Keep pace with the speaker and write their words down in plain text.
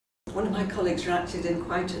One of my colleagues reacted in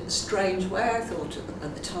quite a strange way, I thought,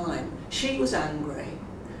 at the time. She was angry,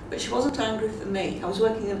 but she wasn't angry for me. I was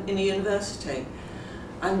working in a university,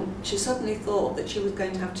 and she suddenly thought that she was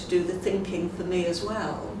going to have to do the thinking for me as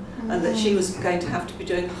well, and that she was going to have to be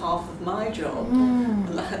doing half of my job,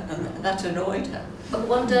 and that annoyed her. But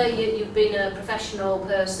one day you've been a professional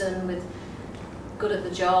person with good at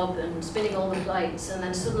the job and spinning all the plates, and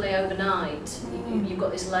then suddenly overnight you've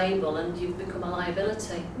got this label and you've become a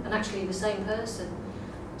liability, and actually you're the same person.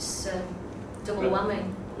 It's double whammy.